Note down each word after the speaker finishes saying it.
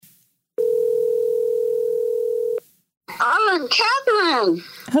Catherine.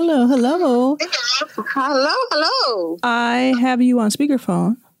 Hello, hello. Hello, hello. I have you on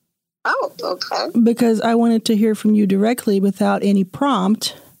speakerphone. Oh, okay. Because I wanted to hear from you directly without any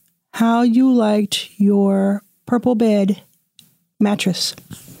prompt how you liked your purple bed mattress.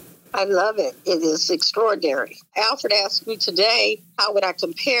 I love it. It is extraordinary. Alfred asked me today, how would I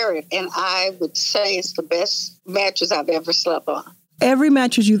compare it? And I would say it's the best mattress I've ever slept on. Every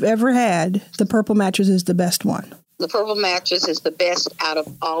mattress you've ever had, the purple mattress is the best one. The purple mattress is the best out of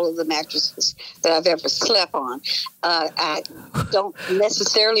all of the mattresses that I've ever slept on. I don't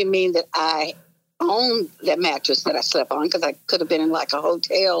necessarily mean that I own that mattress that I slept on, because I could have been in like a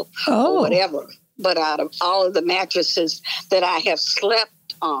hotel or whatever. But out of all of the mattresses that I have slept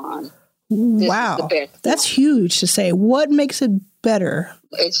on, this is the best. That's huge to say. What makes it better?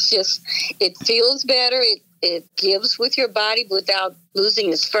 It's just, it feels better. It gives with your body without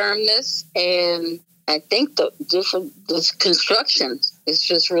losing its firmness. And I think the construction is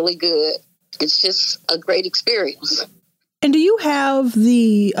just really good. It's just a great experience. And do you have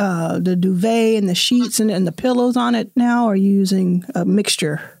the duvet and the sheets and the pillows on it now, or are you using a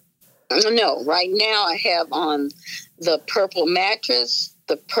mixture? No, right now I have on the purple mattress,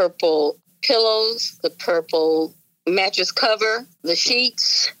 the purple pillows, the purple mattress cover, the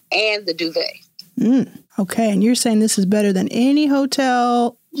sheets, and the duvet. Okay, and you're saying this is better than any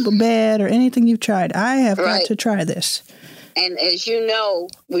hotel bed or anything you've tried. I have got to try this. And as you know,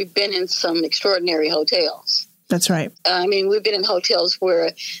 we've been in some extraordinary hotels. That's right. I mean, we've been in hotels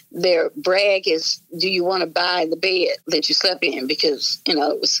where their brag is, do you want to buy the bed that you slept in? Because, you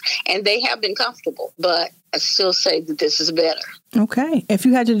know, and they have been comfortable, but I still say that this is better. Okay. If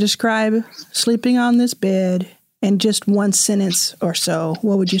you had to describe sleeping on this bed in just one sentence or so,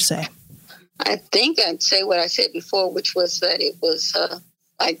 what would you say? I think I'd say what I said before, which was that it was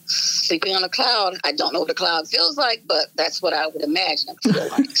like sleeping on a cloud. I don't know what a cloud feels like, but that's what I would imagine it feel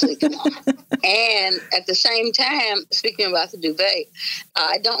like sleeping on. And at the same time, speaking about the duvet,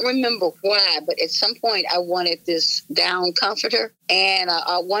 I don't remember why, but at some point I wanted this down comforter, and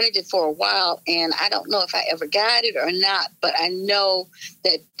I wanted it for a while, and I don't know if I ever got it or not, but I know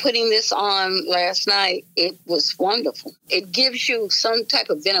that putting this on last night, it was wonderful. It gives you some type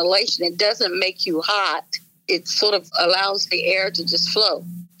of ventilation. It doesn't make you hot. It sort of allows the air to just flow.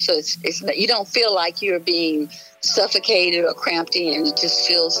 So it's you don't feel like you're being suffocated or cramped in. It just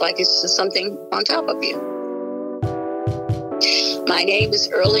feels like it's just something on top of you. My name is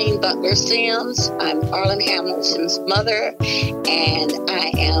Earlene Butler Sims. I'm Arlen Hamilton's mother, and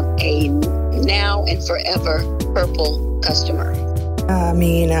I am a now and forever Purple customer. I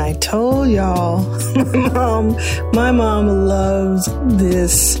mean, I told y'all, my mom loves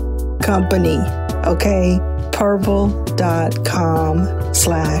this company, okay?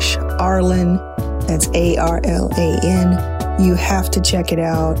 Purple.com/Arlen. That's ARLAN. You have to check it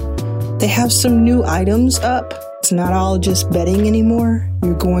out. They have some new items up. It's not all just bedding anymore.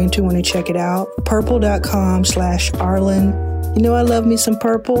 You're going to want to check it out. Purple.com/Arlen. You know, I love me some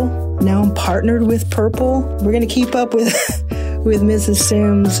Purple. Now I'm partnered with Purple. We're going to keep up with Mrs.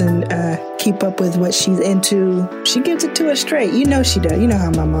 Sims and keep up with what she's into. She gives it to us straight. You know she does. You know how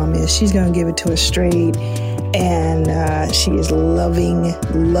my mom is. She's going to give it to us straight. And she is loving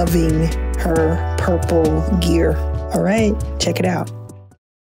her Purple gear. All right, check it out.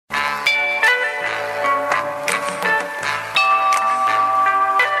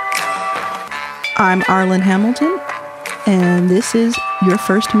 I'm Arlen Hamilton, and this is Your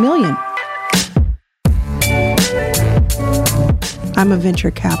First Million. I'm a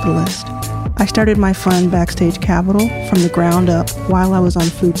venture capitalist. I started my fund, Backstage Capital, from the ground up while I was on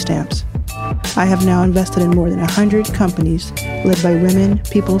food stamps. I have now invested in more than 100 companies led by women,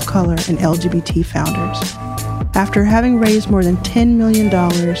 people of color, and LGBT founders. After having raised more than $10 million,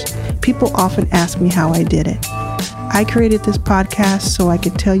 people often ask me how I did it. I created this podcast so I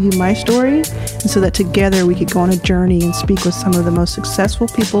could tell you my story, and so that together we could go on a journey and speak with some of the most successful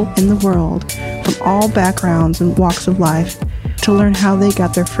people in the world from all backgrounds and walks of life to learn how they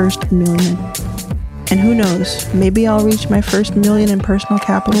got their first million. And who knows, maybe I'll reach my first million in personal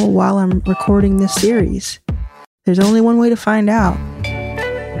capital while I'm recording this series. There's only one way to find out.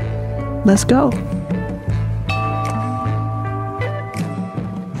 Let's go.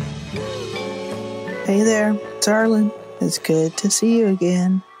 Hey there, it's Arlen. It's good to see you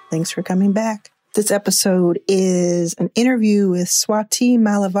again. Thanks for coming back. This episode is an interview with Swati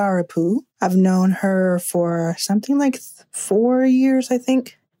Malavarapu. I've known her for something like 4 years, I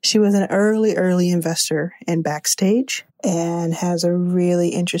think. She was an early investor in Backstage and has a really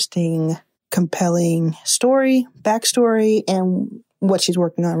interesting, compelling story, backstory, and what she's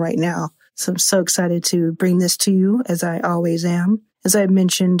working on right now. So I'm so excited to bring this to you, as I always am. As I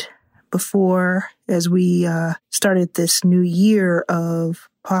mentioned before, as we started this new year of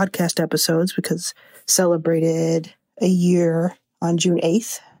podcast episodes, because celebrated a year on June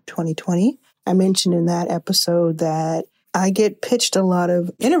 8th, 2020, I mentioned in that episode that I get pitched a lot of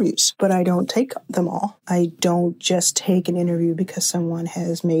interviews, but I don't take them all. I don't just take an interview because someone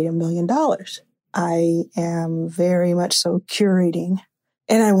has made $1 million. I am very much so curating,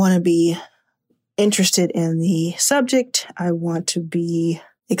 and I want to be interested in the subject. I want to be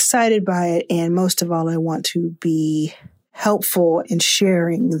excited by it. And most of all, I want to be helpful in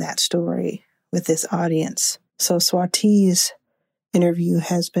sharing that story with this audience. So Swati's interview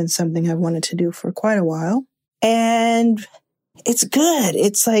has been something I've wanted to do for quite a while. And it's good.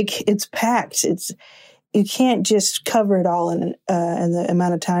 It's like, it's packed. You can't just cover it all in the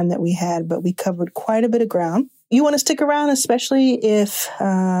amount of time that we had, but we covered quite a bit of ground. You want to stick around, especially if,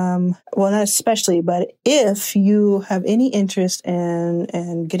 well, not especially, but if you have any interest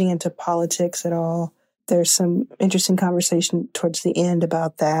in getting into politics at all. There's some interesting conversation towards the end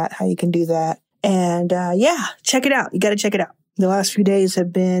about that, how you can do that. And yeah, check it out. You got to check it out. The last few days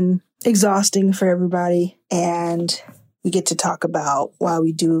have been exhausting for everybody, and we get to talk about why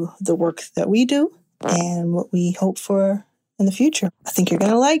we do the work that we do and what we hope for in the future. I think you're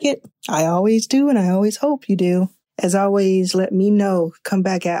going to like it. I always do, and I always hope you do. As always, let me know. Come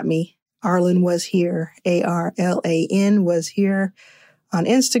back at me. Arlan was here. ARLAN was here on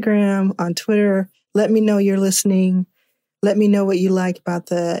Instagram, on Twitter. Let me know you're listening. Let me know what you like about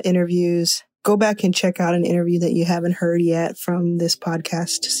the interviews. Go back and check out an interview that you haven't heard yet from this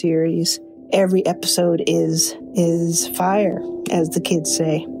podcast series. Every episode is fire, as the kids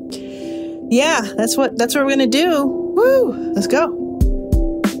say. Yeah, that's what we're going to do. Woo! Let's go.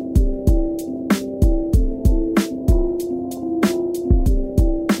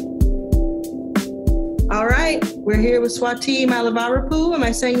 All right, we're here with Swati Malavarapu. Am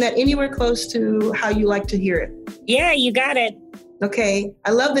I saying that anywhere close to how you like to hear it? Yeah, you got it. Okay,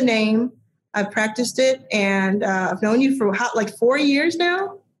 I love the name. I've practiced it, and I've known you for like 4 years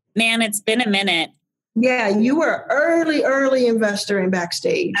now. Man, it's been a minute. Yeah, you were early investor in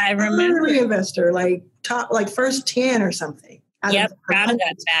Backstage. I remember. Early investor, like top, like first 10 or something. Yep, proud of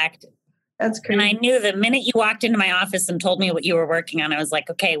that fact. That's crazy. And I knew the minute you walked into my office and told me what you were working on, I was like,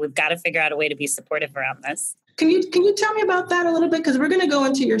 okay, we've got to figure out a way to be supportive around this. Can you tell me about that a little bit? Because we're going to go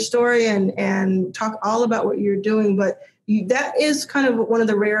into your story and talk all about what you're doing. But that is kind of one of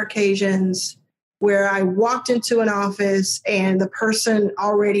the rare occasions where I walked into an office and the person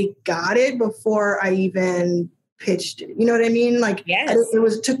already got it before I even pitched it. You know what I mean? Like, yes.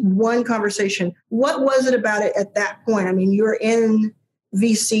 It took one conversation. What was it about it at that point? I mean, you're in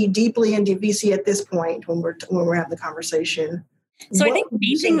VC, deeply into VC at this point when we're having the conversation. So I think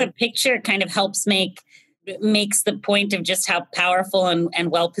painting the picture kind of helps makes the point of just how powerful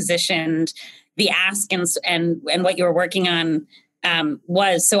and well positioned the ask and what you were working on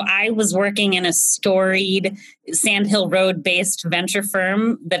was. So I was working in a storied Sand Hill Road based venture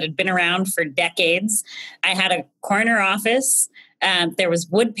firm that had been around for decades. I had a corner office. There was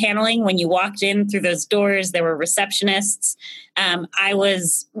wood paneling when you walked in through those doors. There were receptionists. I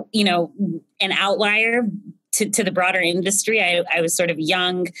was, an outlier to the broader industry. I was sort of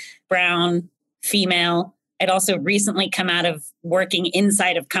young, brown, female. I'd also recently come out of working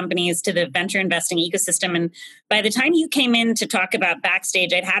inside of companies to the venture investing ecosystem. And by the time you came in to talk about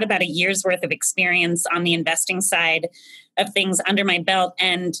Backstage, I'd had about a year's worth of experience on the investing side of things under my belt,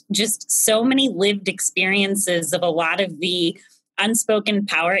 and just so many lived experiences of a lot of the unspoken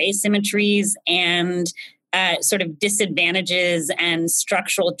power asymmetries and sort of disadvantages and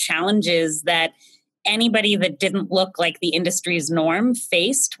structural challenges that anybody that didn't look like the industry's norm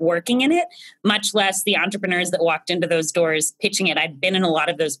faced working in it, much less the entrepreneurs that walked into those doors pitching it. I'd been in a lot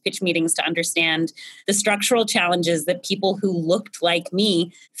of those pitch meetings to understand the structural challenges that people who looked like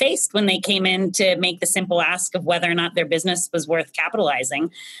me faced when they came in to make the simple ask of whether or not their business was worth capitalizing.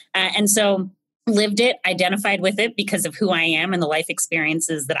 And so lived it, identified with it because of who I am and the life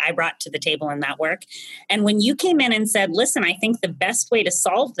experiences that I brought to the table in that work. And when you came in and said, listen, I think the best way to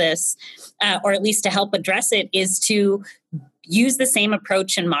solve this, or at least to help address it, is to use the same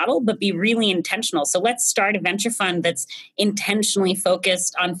approach and model, but be really intentional. So let's start a venture fund that's intentionally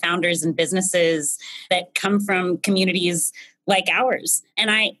focused on founders and businesses that come from communities like ours.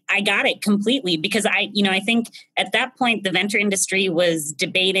 And I got it completely, because I think at that point, the venture industry was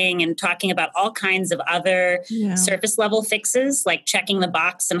debating and talking about all kinds of other surface level fixes, like checking the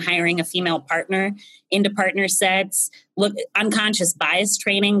box and hiring a female partner into partner sets. Look, unconscious bias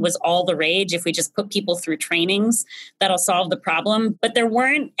training was all the rage. If we just put people through trainings, that'll solve the problem. But there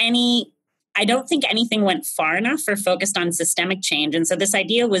weren't any I don't think anything went far enough or focused on systemic change. And so this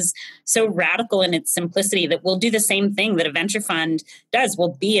idea was so radical in its simplicity that we'll do the same thing that a venture fund does.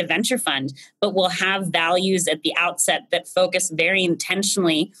 We'll be a venture fund, but we'll have values at the outset that focus very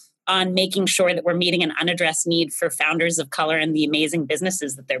intentionally on making sure that we're meeting an unaddressed need for founders of color and the amazing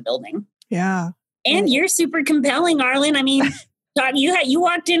businesses that they're building. Yeah. And you're super compelling, Arlen. I mean, you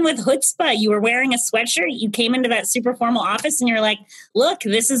walked in with chutzpah. You were wearing a sweatshirt. You came into that super formal office and you're like, look,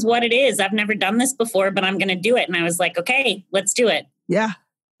 this is what it is. I've never done this before, but I'm going to do it. And I was like, okay, let's do it. Yeah.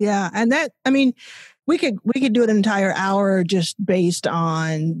 Yeah. And that, I mean, we could do an entire hour just based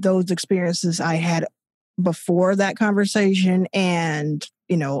on those experiences I had before that conversation and,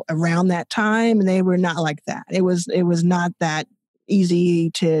 around that time. And they were not like that. It was not that easy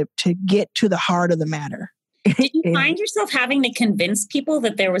to get to the heart of the matter. Did you find yourself having to convince people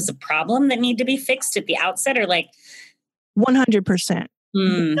that there was a problem that needed to be fixed at the outset, or like 100%?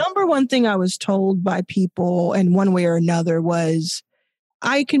 The number one thing I was told by people in one way or another was,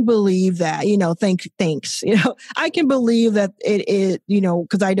 I can believe that, thanks. I can believe that it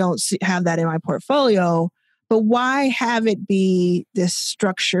because I don't have that in my portfolio, but why have it be this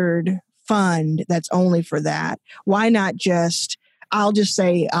structured fund that's only for that? Why not I'll just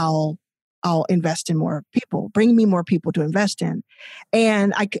say I'll invest in more people, bring me more people to invest in.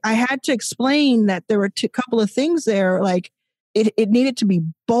 And I had to explain that there were a couple of things there, like it needed to be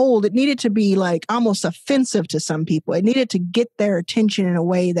bold. It needed to be like almost offensive to some people. It needed to get their attention in a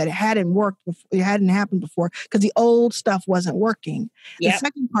way that it hadn't worked before, it hadn't happened before, because the old stuff wasn't working. Yep. The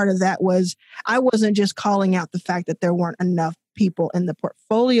second part of that was I wasn't just calling out the fact that there weren't enough people in the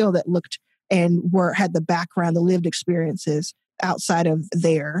portfolio that looked and had the background, the lived experiences outside of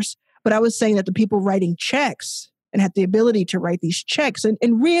theirs. But I was saying that the people writing checks and had the ability to write these checks and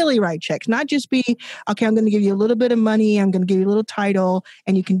really write checks, not just be, okay, I'm going to give you a little bit of money, I'm going to give you a little title,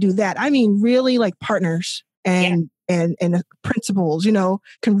 and you can do that. I mean, really like partners and principals,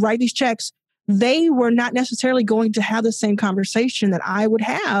 can write these checks. They were not necessarily going to have the same conversation that I would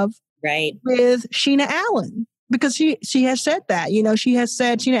have with Sheena Allen. Because she has said that, she has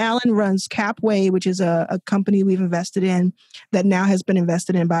said, Sheena Allen runs Capway, which is a company we've invested in that now has been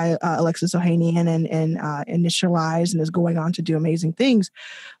invested in by Alexis Ohanian and Initialize and is going on to do amazing things.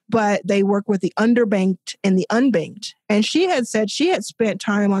 But they work with the underbanked and the unbanked. And she had said she had spent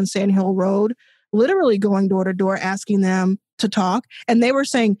time on Sand Hill Road, literally going door to door, asking them to talk. And they were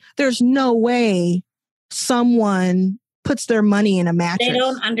saying, there's no way someone puts their money in a mattress. They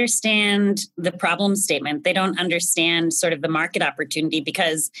don't understand the problem statement. They don't understand sort of the market opportunity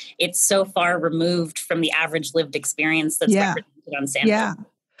because it's so far removed from the average lived experience that's represented on Sand Hill. Yeah.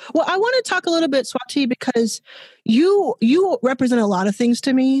 Well, I want to talk a little bit, Swati, because you represent a lot of things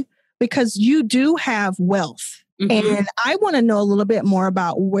to me because you do have wealth. Mm-hmm. And I want to know a little bit more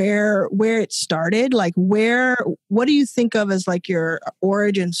about where it started. Like what do you think of as like your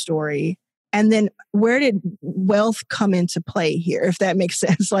origin story? And then where did wealth come into play here, if that makes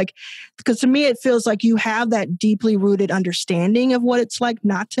sense? Like, because to me, it feels like you have that deeply rooted understanding of what it's like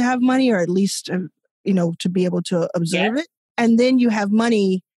not to have money, or at least, to be able to observe it. And then you have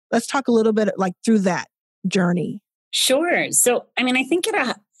money. Let's talk a little bit like through that journey. Sure. So, I mean, I think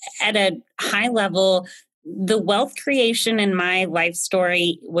at a high level, the wealth creation in my life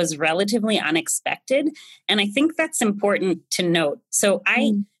story was relatively unexpected. And I think that's important to note. So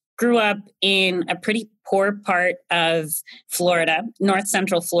I grew up in a pretty poor part of Florida, north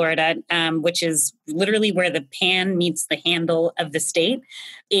central Florida, which is literally where the pan meets the handle of the state,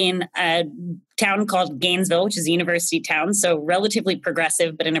 in a town called Gainesville, which is a university town. So relatively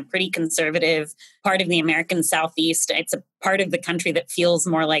progressive, but in a pretty conservative part of the American Southeast. It's a part of the country that feels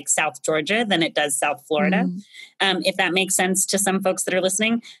more like South Georgia than it does South Florida. If that makes sense to some folks that are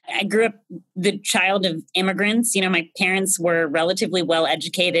listening. I grew up the child of immigrants. My parents were relatively well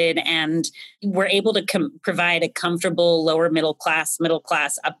educated and were able to provide a comfortable lower middle class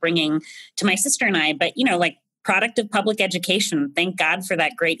upbringing to my sister and I. But, product of public education. Thank God for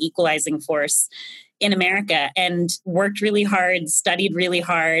that great equalizing force in America, and worked really hard, studied really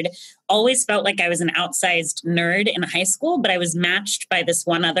hard, always felt like I was an outsized nerd in high school, but I was matched by this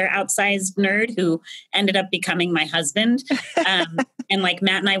one other outsized nerd who ended up becoming my husband. And like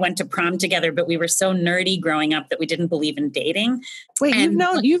Matt and I went to prom together, but we were so nerdy growing up that we didn't believe in dating. Wait,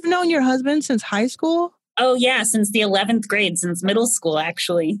 you've known your husband since high school? Oh, yeah. Since the 11th grade, since middle school,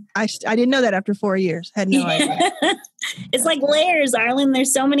 actually. I didn't know that after 4 years. Had no idea. It's like layers, Arlen.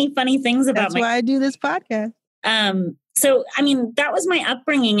 There's so many funny things about That's why I do this podcast. So, I mean, that was my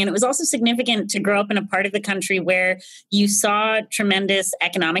upbringing. And it was also significant to grow up in a part of the country where you saw tremendous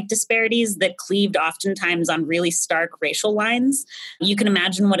economic disparities that cleaved oftentimes on really stark racial lines. You can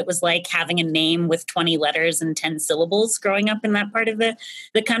imagine what it was like having a name with 20 letters and 10 syllables growing up in that part of the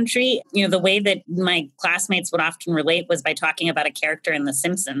country. You know, the way that my classmates would often relate was by talking about a character in The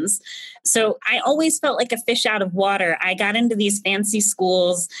Simpsons. So I always felt like a fish out of water. I got into these fancy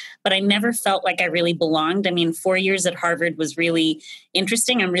schools, but I never felt like I really belonged. I mean, 4 years at Harvard was really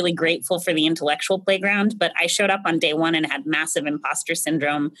interesting. I'm really grateful for the intellectual playground, but I showed up on day one and had massive imposter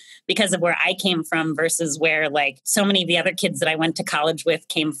syndrome because of where I came from versus where like so many of the other kids that I went to college with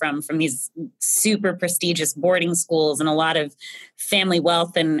came from these super prestigious boarding schools and a lot of family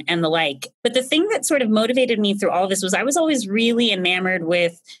wealth and the like. But the thing that sort of motivated me through all of this was I was always really enamored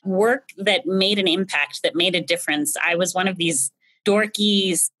with work that made an impact, that made a difference. I was one of these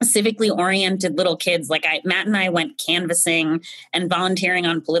dorky, civically oriented little kids. Like Matt and I went canvassing and volunteering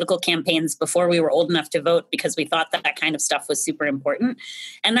on political campaigns before we were old enough to vote because we thought that kind of stuff was super important.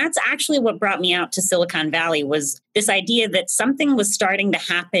 And that's actually what brought me out to Silicon Valley, was this idea that something was starting to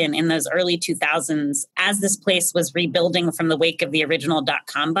happen in those early 2000s as this place was rebuilding from the wake of the original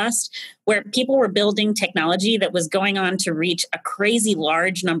dot-com bust, where people were building technology that was going on to reach a crazy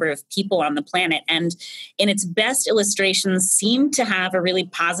large number of people on the planet. And in its best illustrations, seemed to have a really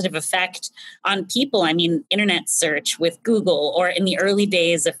positive effect on people. I mean, internet search with Google, or in the early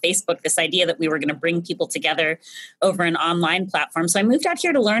days of Facebook, this idea that we were going to bring people together over an online platform. So I moved out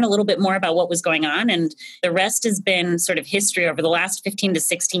here to learn a little bit more about what was going on. And the rest has been sort of history. Over the last 15 to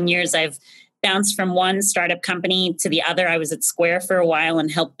 16 years, I've bounced from one startup company to the other. I was at Square for a while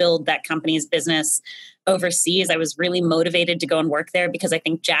and helped build that company's business overseas. I was really motivated to go and work there because I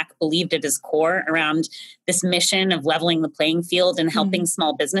think Jack believed at his core around this mission of leveling the playing field and helping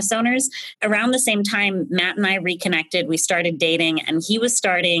small business owners. Around the same time, Matt and I reconnected. We started dating, and he was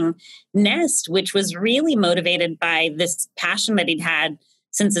starting Nest, which was really motivated by this passion that he'd had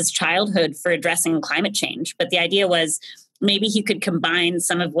since his childhood for addressing climate change. But the idea was maybe he could combine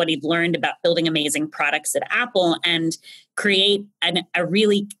some of what he'd learned about building amazing products at Apple and create a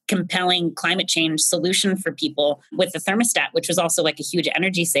really compelling climate change solution for people with the thermostat, which was also like a huge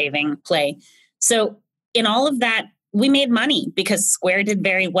energy saving play. So in all of that, we made money because Square did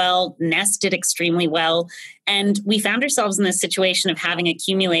very well, Nest did extremely well, and we found ourselves in this situation of having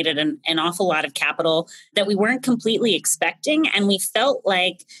accumulated an awful lot of capital that we weren't completely expecting, and we felt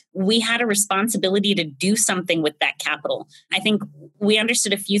like we had a responsibility to do something with that capital. I think we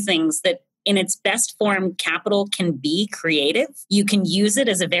understood a few things: that in its best form, capital can be creative. You can use it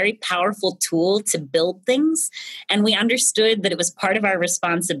as a very powerful tool to build things. And we understood that it was part of our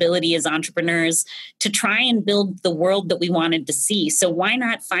responsibility as entrepreneurs to try and build the world that we wanted to see. So why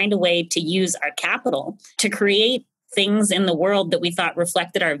not find a way to use our capital to create things in the world that we thought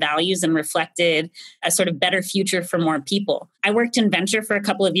reflected our values and reflected a sort of better future for more people. I worked in venture for a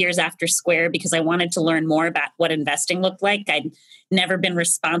couple of years after Square because I wanted to learn more about what investing looked like. I'd never been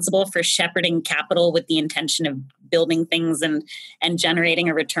responsible for shepherding capital with the intention of building things and generating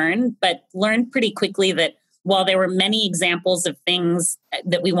a return, but learned pretty quickly that while there were many examples of things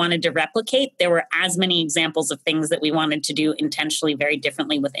that we wanted to replicate, there were as many examples of things that we wanted to do intentionally very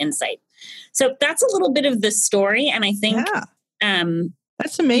differently with Insight. So that's a little bit of the story. And I think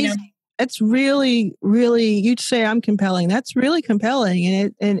that's amazing. That's really, really, you'd say I'm compelling. That's really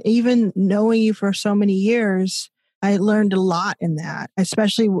compelling. And even knowing you for so many years, I learned a lot in that,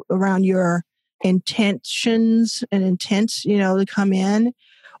 especially around your intentions and intents, to come in.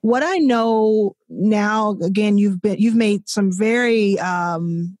 What I know now, again, you've made some very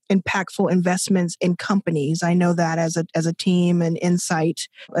impactful investments in companies. I know that as a team, and Insight,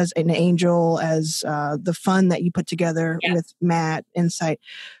 as an angel, as the fund that you put together with Matt, Insight.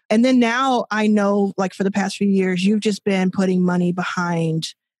 And then now I know, like for the past few years, you've just been putting money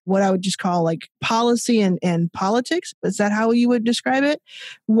behind what I would just call like policy and politics. Is that how you would describe it?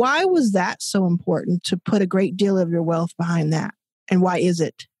 Why was that so important to put a great deal of your wealth behind that? And why is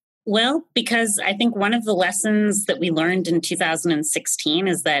it? Well, because I think one of the lessons that we learned in 2016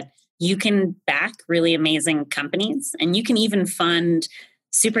 is that you can back really amazing companies, and you can even fund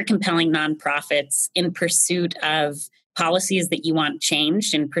super compelling nonprofits in pursuit of policies that you want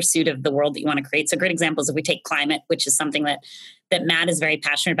changed, in pursuit of the world that you want to create. So great examples, if we take climate, which is something that Matt is very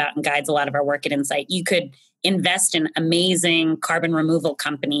passionate about and guides a lot of our work at Insight, you could invest in amazing carbon removal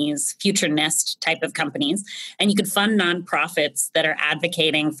companies, future nest type of companies, and you could fund nonprofits that are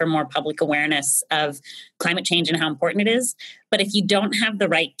advocating for more public awareness of climate change and how important it is. But if you don't have the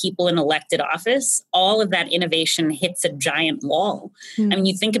right people in elected office, all of that innovation hits a giant wall. I mean,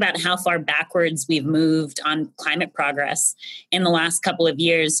 you think about how far backwards we've moved on climate progress in the last couple of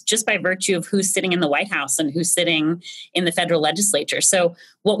years, just by virtue of who's sitting in the White House and who's sitting in the federal legislature. So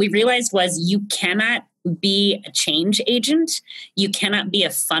what we realized was you cannot be a change agent. You cannot be a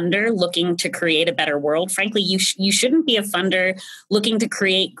funder looking to create a better world. Frankly, you shouldn't be a funder looking to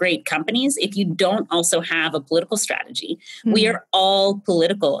create great companies if you don't also have a political strategy. Mm-hmm. We are all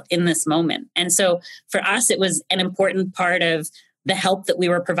political in this moment. And so for us, it was an important part of the help that we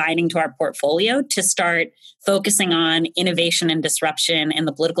were providing to our portfolio to start focusing on innovation and disruption in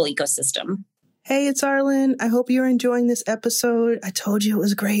the political ecosystem. Hey, it's Arlen. I hope you're enjoying this episode. I told you it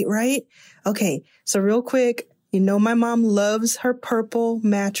was great, right? Okay, so real quick, you know my mom loves her purple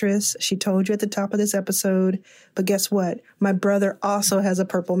mattress. She told you at the top of this episode. But guess what? My brother also has a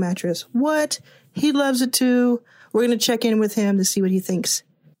purple mattress. What? He loves it too. We're going to check in with him to see what he thinks.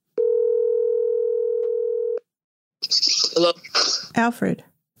 Hello? Alfred,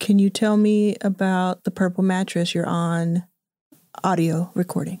 can you tell me about the purple mattress you're on audio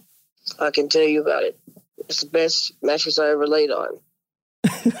recording? I can tell you about it. It's the best mattress I ever laid on.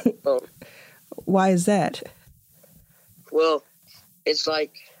 Why is that? Well, it's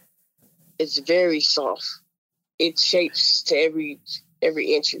very soft. It shapes to every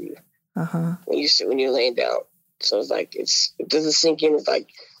inch of you when you're laying down. So it's it doesn't sink in. It's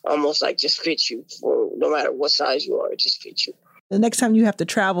almost just fits you. No matter what size you are, it just fits you. The next time you have to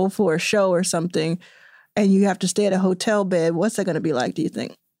travel for a show or something, and you have to stay at a hotel bed, what's that going to be like? Do you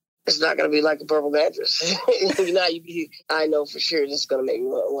think? It's not going to be like a purple mattress. I know for sure it's going to make me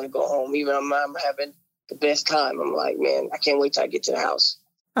want to go home. Even I'm having the best time. I'm like, man, I can't wait till I get to the house.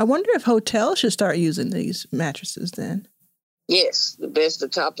 I wonder if hotels should start using these mattresses then. Yes, the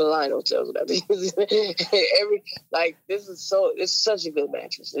top of the line hotels would have to use it. It's such a good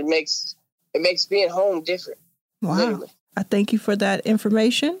mattress. It makes being home different. Wow. Literally. I thank you for that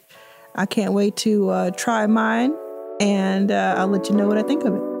information. I can't wait to try mine, and I'll let you know what I think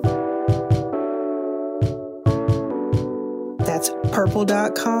of it. That's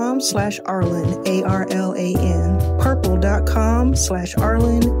purple.com/Arlen, ARLAN.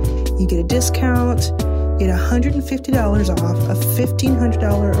 Purple.com/Arlen. You get a discount, get $150 off a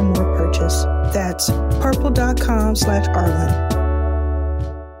 $1,500 or more purchase. That's purple.com/Arlen.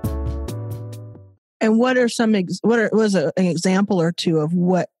 And what are was an example or two of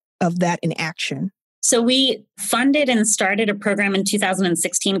that in action? So we funded and started a program in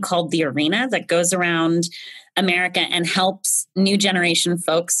 2016 called The Arena that goes around America and helps new generation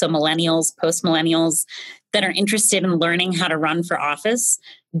folks, so millennials, post-millennials, that are interested in learning how to run for office,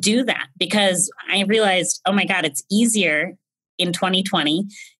 do that. Because I realized, oh my God, it's easier in 2020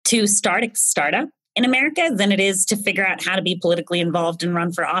 to start a startup in America than it is to figure out how to be politically involved and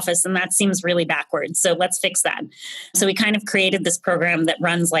run for office. And that seems really backwards. So let's fix that. So we kind of created this program that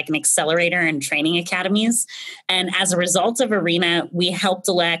runs like an accelerator and training academies. And as a result of Arena, we helped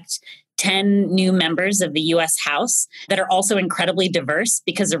elect 10 new members of the U.S. House that are also incredibly diverse,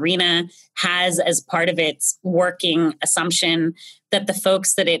 because Arena has, as part of its working assumption, that the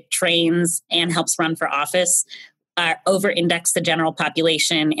folks that it trains and helps run for office over-index the general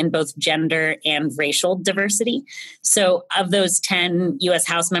population in both gender and racial diversity. So of those 10 U.S.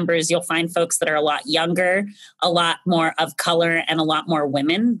 House members, you'll find folks that are a lot younger, a lot more of color, and a lot more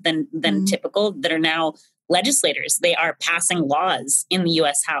women than typical that are now legislators. They are passing laws in the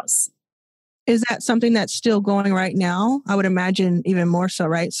U.S. House. Is that something that's still going right now? I would imagine even more so,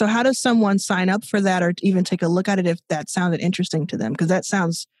 right? So how does someone sign up for that or even take a look at it if that sounded interesting to them? Because that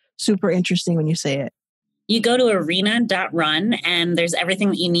sounds super interesting when you say it. You go to arena.run and there's everything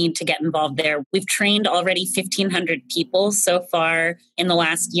that you need to get involved there. We've trained already 1,500 people so far in the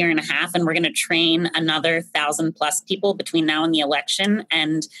last year and a half, and we're going to train another 1,000 plus people between now and the election.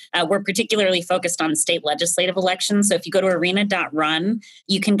 And we're particularly focused on state legislative elections. So if you go to arena.run,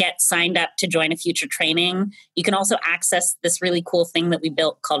 you can get signed up to join a future training. You can also access this really cool thing that we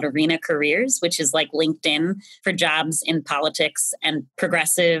built called Arena Careers, which is like LinkedIn for jobs in politics and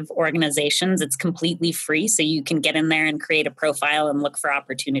progressive organizations. It's completely free. So you can get in there and create a profile and look for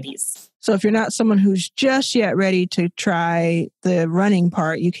opportunities. So if you're not someone who's just yet ready to try the running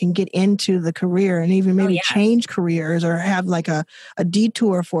part, you can get into the career and even maybe change careers or have like a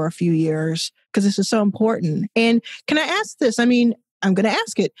detour for a few years, because this is so important. And can I ask this? I mean, I'm going to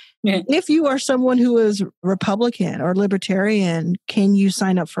ask it. Yeah. If you are someone who is Republican or Libertarian, can you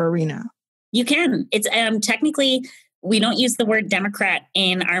sign up for Arena? You can. It's technically, we don't use the word Democrat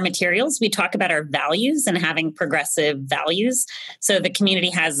in our materials. We talk about our values and having progressive values. So the community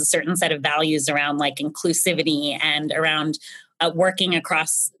has a certain set of values around like inclusivity and around working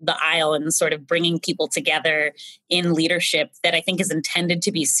across the aisle and sort of bringing people together in leadership that I think is intended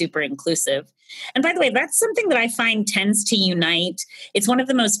to be super inclusive. And by the way, that's something that I find tends to unite. It's one of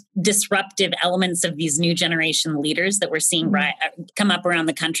the most disruptive elements of these new generation leaders that we're seeing come up around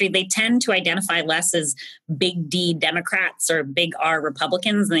the country. They tend to identify less as big D Democrats or big R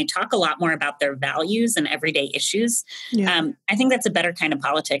Republicans, and they talk a lot more about their values and everyday issues. Yeah. I think that's a better kind of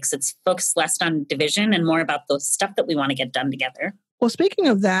politics. It's focused less on division and more about the stuff that we want to get done together. Well, speaking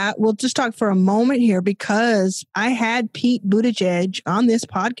of that, we'll just talk for a moment here because I had Pete Buttigieg on this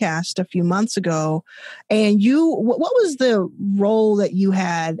podcast a few months ago. And what was the role that you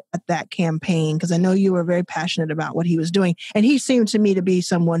had at that campaign? Because I know you were very passionate about what he was doing. And he seemed to me to be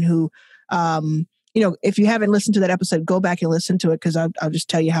someone who, if you haven't listened to that episode, go back and listen to it because I'll just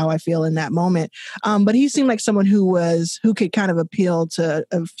tell you how I feel in that moment. But he seemed like someone who could kind of appeal to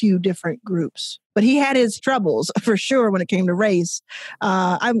a few different groups. But he had his troubles for sure when it came to race.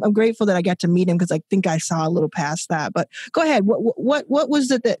 I'm grateful that I got to meet him because I think I saw a little past that. But go ahead. What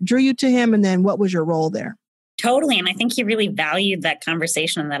was it that drew you to him, and then what was your role there? Totally, and I think he really valued that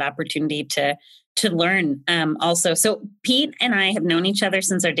conversation and that opportunity to learn also. So Pete and I have known each other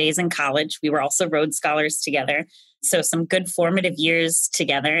since our days in college. We were also Rhodes Scholars together. So some good formative years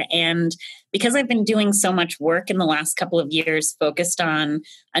together. And because I've been doing so much work in the last couple of years focused on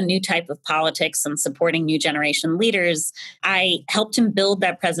a new type of politics and supporting new generation leaders, I helped him build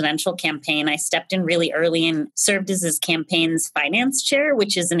that presidential campaign. I stepped in really early and served as his campaign's finance chair,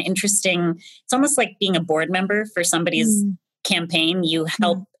 which is it's almost like being a board member for somebody's campaign. You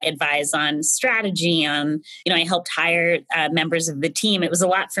help advise on strategy, I helped hire members of the team. It was a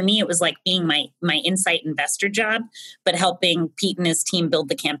lot for me. It was like being my insight investor job, but helping Pete and his team build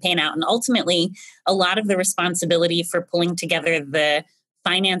the campaign out. And ultimately, a lot of the responsibility for pulling together the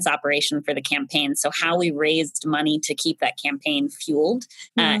finance operation for the campaign. So how we raised money to keep that campaign fueled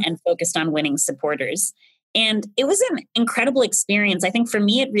and focused on winning supporters. And it was an incredible experience. I think for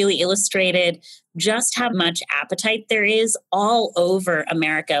me, it really illustrated just how much appetite there is all over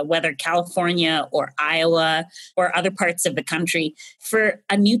America, whether California or Iowa or other parts of the country, for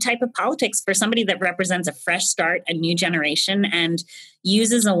a new type of politics, for somebody that represents a fresh start, a new generation, and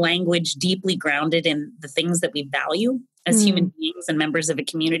uses a language deeply grounded in the things that we value as human beings and members of a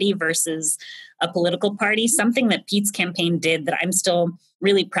community versus a political party. Something that Pete's campaign did that I'm still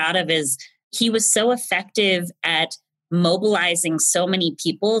really proud of is he was so effective at mobilizing so many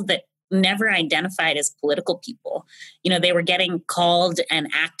people that never identified as political people. They were getting called and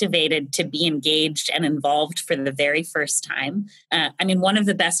activated to be engaged and involved for the very first time. One of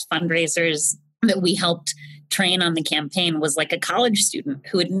the best fundraisers that we helped train on the campaign was like a college student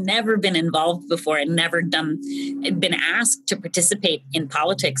who had never been involved before and never been asked to participate in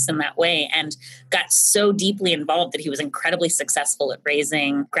politics in that way, and got so deeply involved that he was incredibly successful at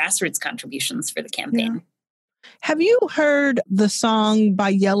raising grassroots contributions for the campaign. Yeah. Have you heard the song by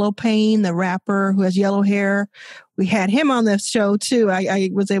Yellow Pain, the rapper who has yellow hair? We had him on the show too. I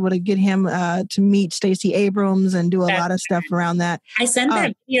was able to get him to meet Stacey Abrams and do a lot of stuff around that. I sent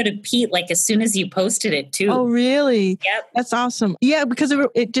that video to Pete as soon as you posted it too. Oh, really? Yep. That's awesome. Yeah, because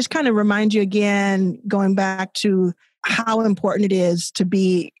it just kind of reminds you again, going back to how important it is to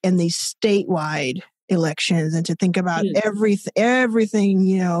be in these statewide elections and to think about everything,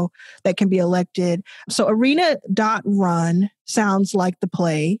 that can be elected. So arena.run sounds like the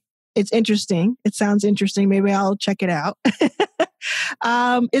play. It's interesting. It sounds interesting. Maybe I'll check it out.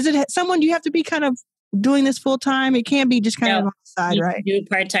 Is it someone you have to be kind of doing this full time? It can't be just kind of on the side, right? You can do it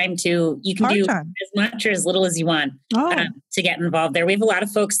part-time too. You can do as much or as little as you want to get involved there. We have a lot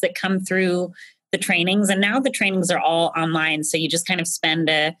of folks that come through the trainings, and now the trainings are all online. So you just kind of spend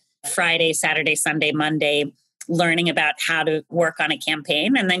a Friday, Saturday, Sunday, Monday learning about how to work on a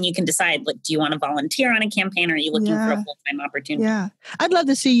campaign. And then you can decide, do you want to volunteer on a campaign, or are you looking for a full-time opportunity? Yeah. I'd love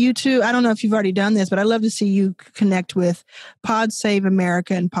to see you too. I don't know if you've already done this, but I'd love to see you connect with Pod Save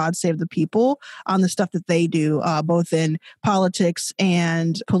America and Pod Save the People on the stuff that they do, both in politics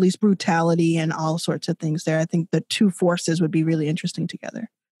and police brutality and all sorts of things there. I think the two forces would be really interesting together.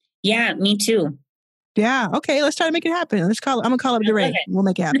 Yeah, me too. Yeah. Okay. Let's try to make it happen. I'm going to call up DeRay. We'll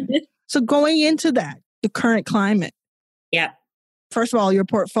make it happen. So going into that, the current climate. Yeah. First of all, your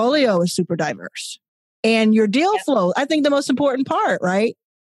portfolio is super diverse, and your deal flow, I think the most important part, right?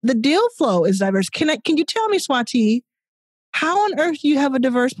 The deal flow is diverse. Can you tell me, Swati, how on earth do you have a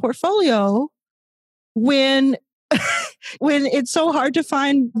diverse portfolio when when it's so hard to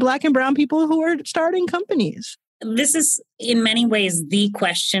find Black and brown people who are starting companies? This is in many ways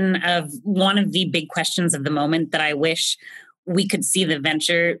one of the big questions of the moment that I wish we could see the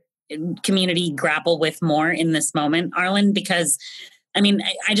venture community grapple with more in this moment, Arlen, because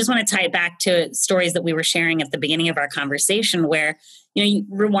I just want to tie it back to stories that we were sharing at the beginning of our conversation where, you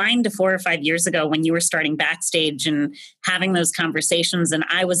rewind to 4 or 5 years ago when you were starting Backstage and having those conversations, and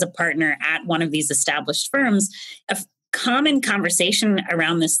I was a partner at one of these established firms. A common conversation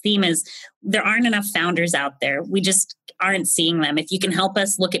around this theme is there aren't enough founders out there. We just aren't seeing them. If you can help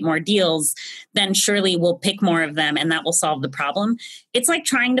us look at more deals, then surely we'll pick more of them and that will solve the problem. It's like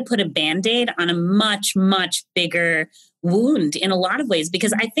trying to put a Band-Aid on a much, much bigger wound in a lot of ways,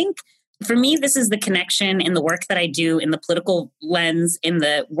 because I think for me, this is the connection in the work that I do in the political lens, in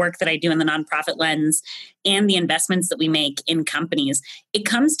the work that I do in the nonprofit lens, and the investments that we make in companies. It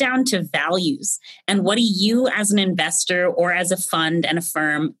comes down to values. And what do you as an investor or as a fund and a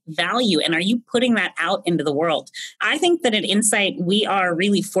firm value? And are you putting that out into the world? I think that at Insight, we are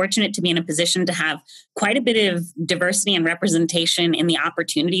really fortunate to be in a position to have quite a bit of diversity and representation in the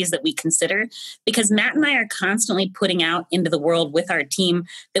opportunities that we consider, because Matt and I are constantly putting out into the world with our team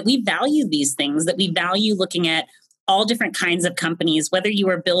that we value these things, that we value looking at all different kinds of companies, whether you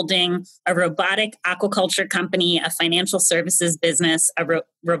are building a robotic aquaculture company, a financial services business, a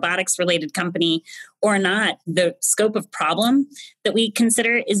robotics related company or not, the scope of problem that we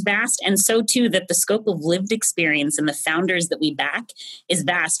consider is vast. And so too that the scope of lived experience and the founders that we back is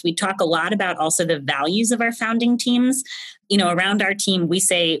vast. We talk a lot about also the values of our founding teams. Around our team, we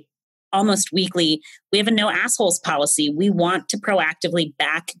say almost weekly, we have a no assholes policy. We want to proactively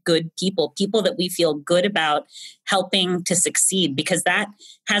back good people that we feel good about helping to succeed, because that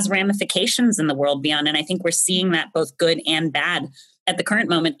has ramifications in the world beyond. And I think we're seeing that both good and bad at the current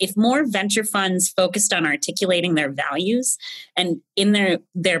moment. If more venture funds focused on articulating their values and in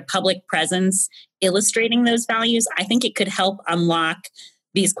their public presence, illustrating those values, I think it could help unlock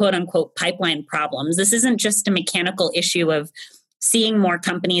these quote unquote pipeline problems. This isn't just a mechanical issue of seeing more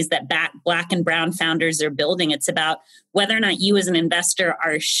companies that Black and brown founders are building. It's about whether or not you as an investor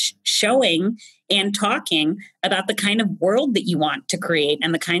are showing and talking about the kind of world that you want to create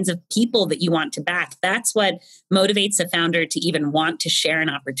and the kinds of people that you want to back. That's what motivates a founder to even want to share an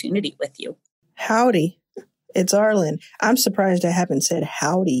opportunity with you. Howdy. It's Arlen. I'm surprised I haven't said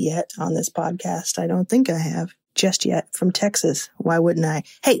howdy yet on this podcast. I don't think I have just yet. From Texas. Why wouldn't I?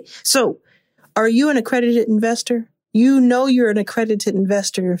 Hey, so are you an accredited investor? You know you're an accredited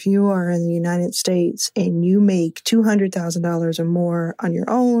investor if you are in the United States and you make $200,000 or more on your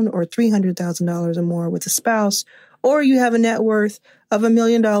own, or $300,000 or more with a spouse, or you have a net worth of $1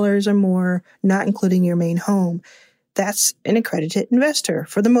 million or more, not including your main home. That's an accredited investor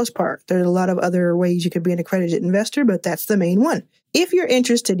for the most part. There's a lot of other ways you could be an accredited investor, but that's the main one. If you're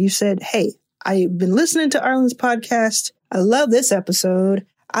interested, you said, hey, I've been listening to Arlen's podcast. I love this episode.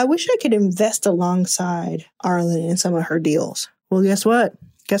 I wish I could invest alongside Arlen in some of her deals. Well, guess what?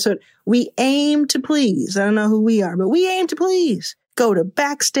 We aim to please. I don't know who we are, but we aim to please. Go to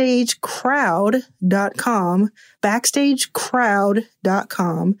backstagecrowd.com,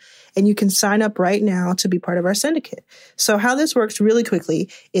 backstagecrowd.com, and you can sign up right now to be part of our syndicate. So how this works really quickly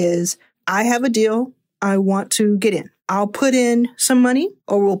is I have a deal I want to get in. I'll put in some money,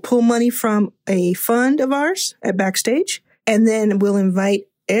 or we'll pull money from a fund of ours at Backstage, and then we'll invite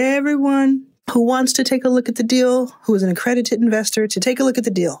everyone who wants to take a look at the deal, who is an accredited investor, to take a look at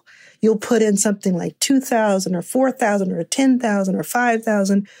the deal. You'll put in something like $2,000 or $4,000 or $10,000 or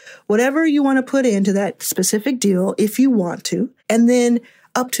 $5,000, whatever you want to put into that specific deal if you want to. And then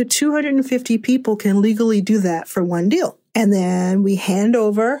up to 250 people can legally do that for one deal. And then we hand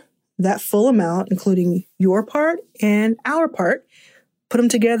over that full amount, including your part and our part, put them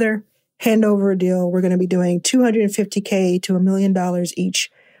together, hand over a deal. We're going to be doing $250K to $1 million each,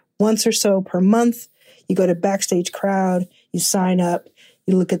 once or so per month. You go to Backstage Crowd, you sign up,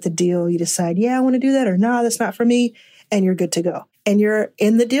 you look at the deal, you decide, yeah, I want to do that, or no, that's not for me, and you're good to go. And you're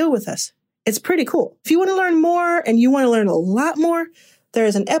in the deal with us. It's pretty cool. If you want to learn more and you want to learn a lot more,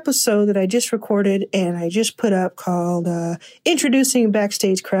 there's an episode that I just recorded and I just put up called Introducing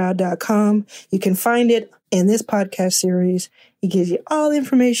BackstageCrowd.com. You can find it in this podcast series. It gives you all the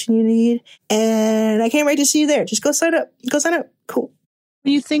information you need. And I can't wait to see you there. Just go sign up. Cool.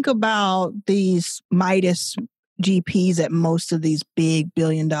 When you think about these Midas GPs at most of these big $1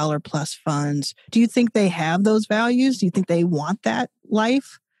 billion plus funds, do you think they have those values? Do you think they want that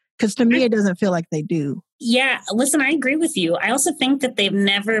life? Because to me, it doesn't feel like they do. Yeah, listen, I agree with you. I also think that they've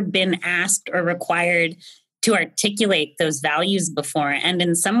never been asked or required to articulate those values before. And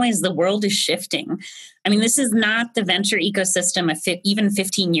in some ways, the world is shifting. I mean, this is not the venture ecosystem of even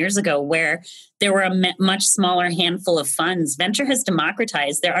 15 years ago, where there were a much smaller handful of funds. Venture has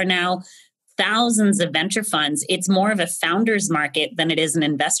democratized. There are now thousands of venture funds. It's more of a founder's market than it is an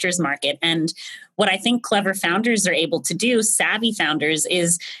investor's market. And what I think clever founders are able to do, savvy founders,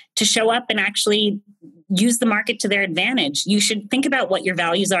 is to show up and actually use the market to their advantage. You should think about what your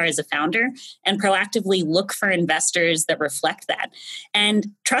values are as a founder and proactively look for investors that reflect that. And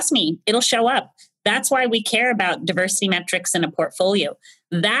trust me, it'll show up. That's why we care about diversity metrics in a portfolio.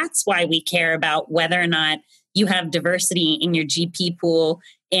 That's why we care about whether or not you have diversity in your GP pool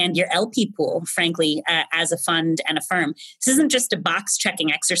and your LP pool, frankly, as a fund and a firm. This isn't just a box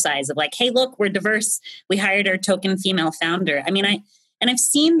checking exercise of like, hey, look, we're diverse. We hired our token female founder. I mean, I've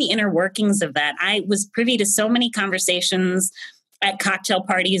seen the inner workings of that. I was privy to so many conversations at cocktail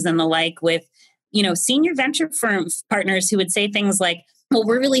parties and the like with, senior venture firm partners who would say things like, well,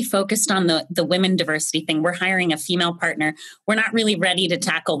 we're really focused on the women diversity thing. We're hiring a female partner. We're not really ready to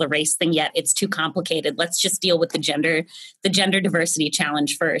tackle the race thing yet. It's too complicated. Let's just deal with the gender diversity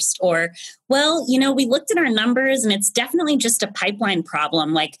challenge first. Or, well, we looked at our numbers and it's definitely just a pipeline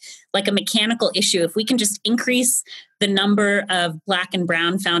problem, like a mechanical issue. If we can just increase the number of Black and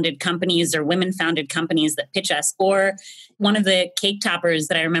Brown founded companies or women founded companies that pitch us. Or one of the cake toppers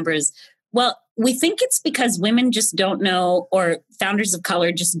that I remember is, well, we think it's because women just don't know, or founders of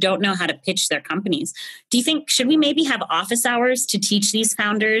color just don't know how to pitch their companies. Do you think, should we maybe have office hours to teach these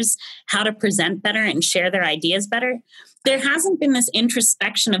founders how to present better and share their ideas better? There hasn't been this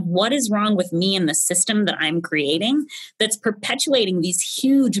introspection of what is wrong with me and the system that I'm creating that's perpetuating these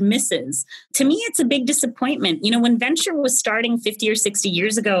huge misses. To me, it's a big disappointment. When venture was starting 50 or 60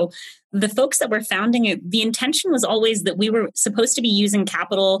 years ago, the folks that were founding it, the intention was always that we were supposed to be using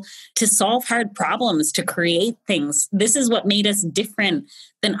capital to solve hard problems, to create things. This is what made us different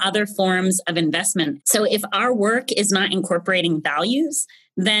than other forms of investment. So if our work is not incorporating values,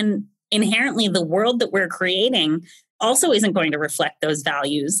 then inherently the world that we're creating also isn't going to reflect those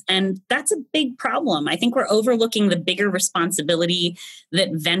values. And that's a big problem. I think we're overlooking the bigger responsibility that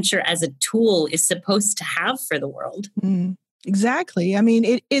venture as a tool is supposed to have for the world. Mm, exactly. I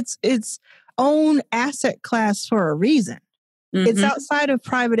mean, it's its own asset class for a reason. Mm-hmm. It's outside of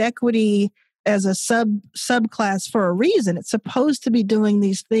private equity as a subclass for a reason. It's supposed to be doing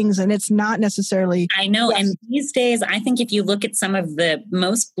these things, and it's not necessarily. I know. And these days, I think if you look at some of the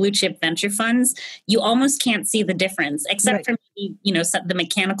most blue chip venture funds, you almost can't see the difference, except for maybe, the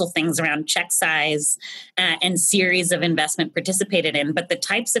mechanical things around check size and series of investment participated in. But the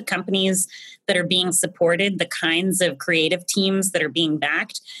types of companies that are being supported, the kinds of creative teams that are being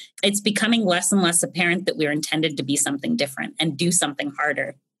backed, it's becoming less and less apparent that we're intended to be something different and do something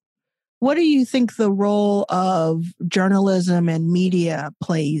harder. What do you think the role of journalism and media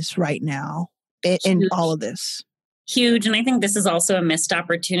plays right now in all of this? Huge. And I think this is also a missed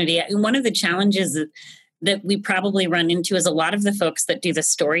opportunity. One of the challenges that we probably run into is a lot of the folks that do the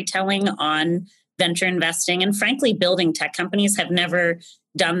storytelling on venture investing and frankly, building tech companies have never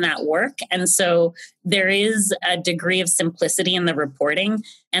done that work. And so there is a degree of simplicity in the reporting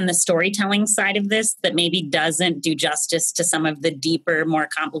and the storytelling side of this that maybe doesn't do justice to some of the deeper, more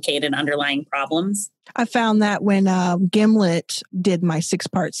complicated underlying problems. I found that when Gimlet did my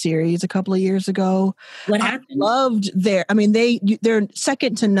 6-part series a couple of years ago. What happened? I loved they're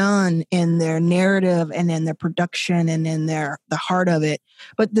second to none in their narrative and in their production and in the heart of it.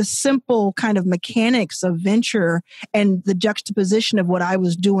 But the simple kind of mechanics of venture and the juxtaposition of what I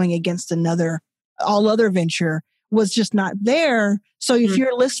was doing against all other venture was just not there. So if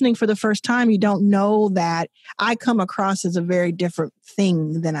you're listening for the first time, you don't know that I come across as a very different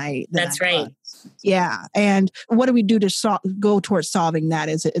thing than I. That's right. Yeah. And what do we do to go towards solving that?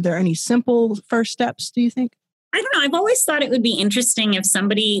 Are there any simple first steps, do you think? I don't know. I've always thought it would be interesting if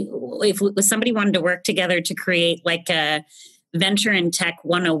somebody wanted to work together to create like a Venture and Tech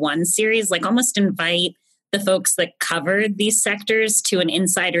 101 series, like almost invite the folks that cover these sectors to an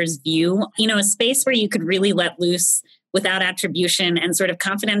insider's view, a space where you could really let loose without attribution and sort of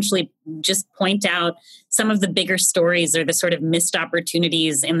confidentially just point out some of the bigger stories or the sort of missed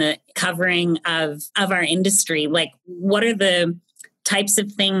opportunities in the covering of our industry. Like, what are the types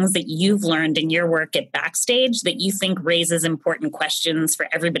of things that you've learned in your work at Backstage that you think raises important questions for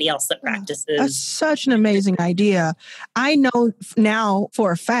everybody else that practices? That's such an amazing idea. I know now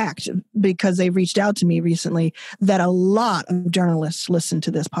for a fact, because they've reached out to me recently, that a lot of journalists listen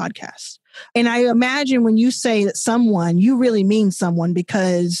to this podcast. And I imagine when you say that someone, you really mean someone,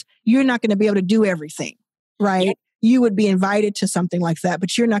 because you're not going to be able to do everything, right? you would be invited to something like that,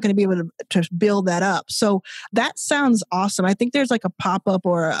 but you're not going to be able to build that up. So that sounds awesome. I think there's like a pop-up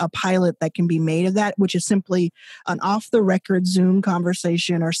or a pilot that can be made of that, which is simply an off-the-record Zoom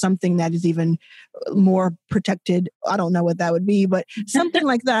conversation or something that is even more protected. I don't know what that would be, but something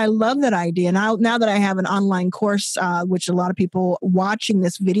like that. I love that idea. Now that I have an online course, which a lot of people watching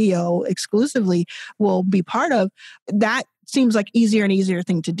this video exclusively will be part of, that seems like easier and easier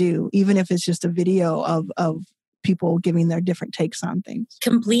thing to do, even if it's just a video of people giving their different takes on things.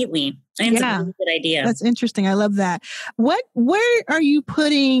 Completely. It's a really good idea. That's interesting. I love that. Where are you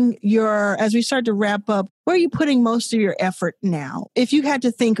putting as we start to wrap up, where are you putting most of your effort now? If you had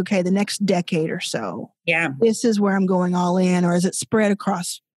to think, okay, the next decade or so, this is where I'm going all in, or is it spread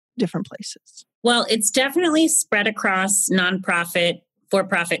across different places? Well, it's definitely spread across nonprofit,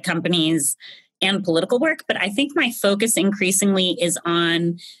 for-profit companies and political work. But I think my focus increasingly is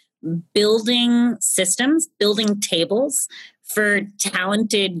on building systems, building tables for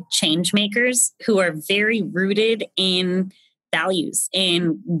talented change makers who are very rooted in values,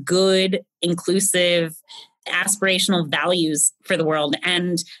 in good, inclusive, aspirational values for the world.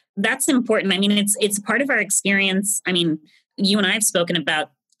 And that's important. I mean, it's part of our experience. I mean, you and I have spoken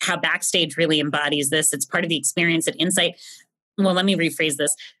about how Backstage really embodies this. It's part of the experience at Insight. Well, let me rephrase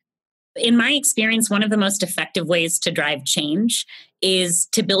this. In my experience, one of the most effective ways to drive change is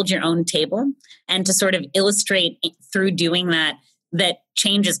to build your own table and to sort of illustrate through doing that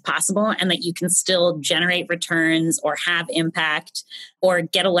change is possible and that you can still generate returns or have impact or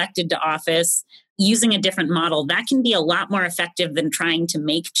get elected to office using a different model. That can be a lot more effective than trying to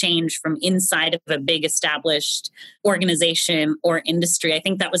make change from inside of a big established organization or industry. I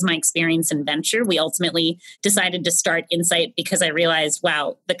think that was my experience in venture. We ultimately decided to start Insight because I realized,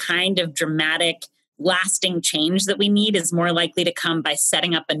 wow, the kind of dramatic, lasting change that we need is more likely to come by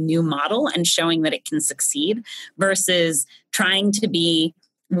setting up a new model and showing that it can succeed versus trying to be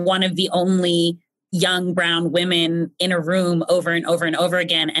one of the only young brown women in a room over and over and over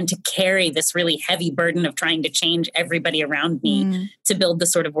again, and to carry this really heavy burden of trying to change everybody around me to build the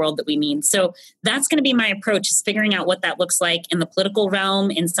sort of world that we need. So that's going to be my approach, is figuring out what that looks like in the political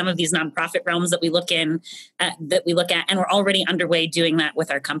realm, in some of these nonprofit realms that we look at, and we're already underway doing that with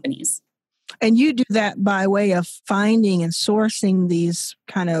our companies. And you do that by way of finding and sourcing these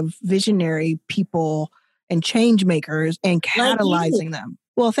kind of visionary people and change makers and catalyzing them.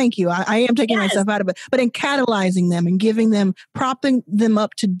 Well, thank you. I am taking myself out of it, but in catalyzing them and giving them, propping them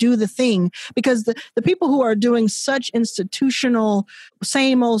up to do the thing, because the people who are doing such institutional,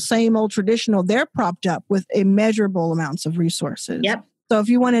 same old traditional, they're propped up with immeasurable amounts of resources. Yep. So if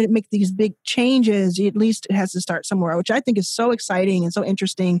you want to make these big changes, at least it has to start somewhere, which I think is so exciting and so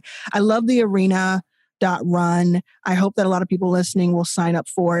interesting. I love the arena.run. I hope that a lot of people listening will sign up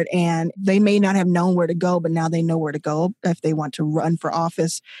for it, and they may not have known where to go, but now they know where to go if they want to run for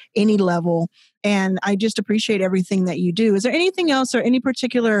office, any level. And I just appreciate everything that you do. Is there anything else or any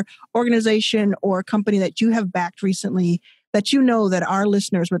particular organization or company that you have backed recently that you know that our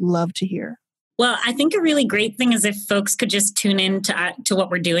listeners would love to hear? Well, I think a really great thing is if folks could just tune in to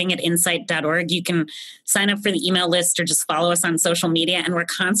what we're doing at insight.org. You can sign up for the email list or just follow us on social media. And we're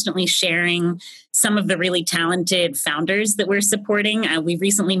constantly sharing some of the really talented founders that we're supporting. We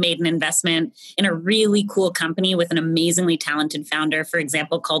recently made an investment in a really cool company with an amazingly talented founder, for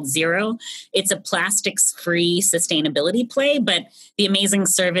example, called Zero. It's a plastics-free sustainability play, but the amazing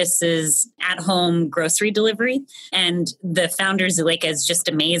service is at-home grocery delivery. And the founder, Zuleika, is just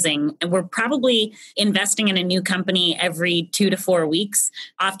amazing. And we're probably investing in a new company every 2 to 4 weeks.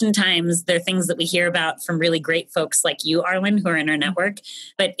 Oftentimes, there are things that we hear about from really great folks like you, Arlen, who are in our network.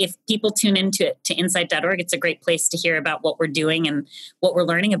 But if people tune into it, to insight.org, it's a great place to hear about what we're doing and what we're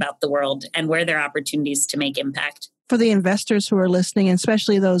learning about the world and where there are opportunities to make impact. For the investors who are listening, and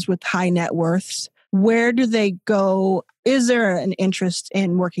especially those with high net worths, where do they go? Is there an interest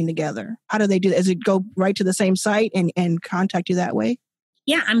in working together? How do they do that? Does it go right to the same site and contact you that way?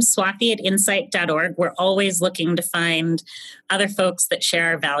 Yeah, I'm Swati at insight.org. We're always looking to find other folks that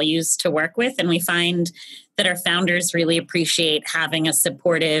share our values to work with. And we find that our founders really appreciate having a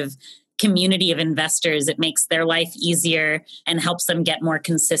supportive community of investors. It makes their life easier and helps them get more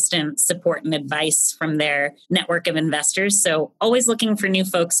consistent support and advice from their network of investors. So always looking for new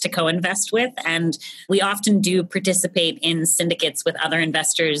folks to co-invest with. And we often do participate in syndicates with other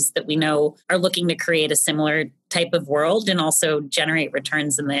investors that we know are looking to create a similar type of world and also generate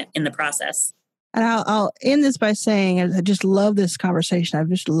returns in the process. And I'll end this by saying, I just love this conversation. I've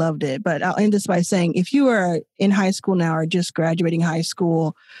just loved it. But I'll end this by saying, if you are in high school now or just graduating high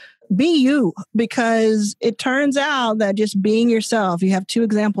school, be you, because it turns out that just being yourself, you have 2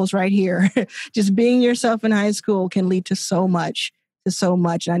 examples right here, just being yourself in high school can lead to so much.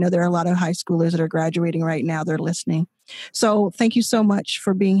 And I know there are a lot of high schoolers that are graduating right now. They're listening. So thank you so much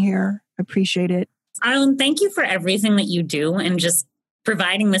for being here. I appreciate it. Arlen, thank you for everything that you do and just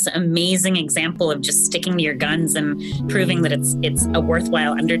providing this amazing example of just sticking to your guns and proving that it's a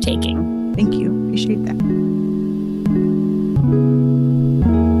worthwhile undertaking. Thank you. Appreciate that.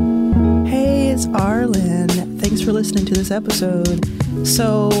 Hey, it's Arlen. Thanks for listening to this episode.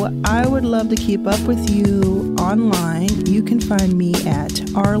 So I would love to keep up with you online. You can find me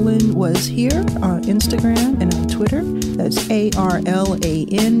at Arlen Was Here on Instagram and on Twitter. That's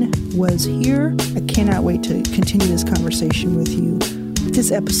ARLAN Was Here. I cannot wait to continue this conversation with you.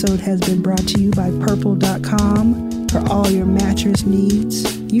 This episode has been brought to you by Purple.com for all your mattress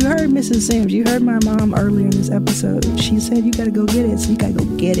needs. You heard Mrs. Sims. You heard my mom earlier in this episode. She said you got to go get it, so you got to go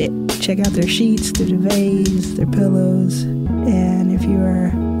get it. Check out their sheets, their duvets, their pillows. And if you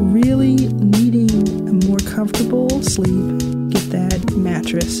are really needing a more comfortable sleep, get that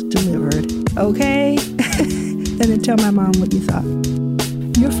mattress delivered. Okay? And then tell my mom what you thought.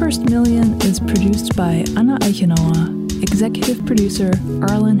 Your First Million is produced by Anna Eichenoa, executive producer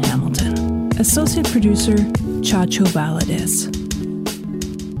Arlen Hamilton, associate producer Chacho Valadez.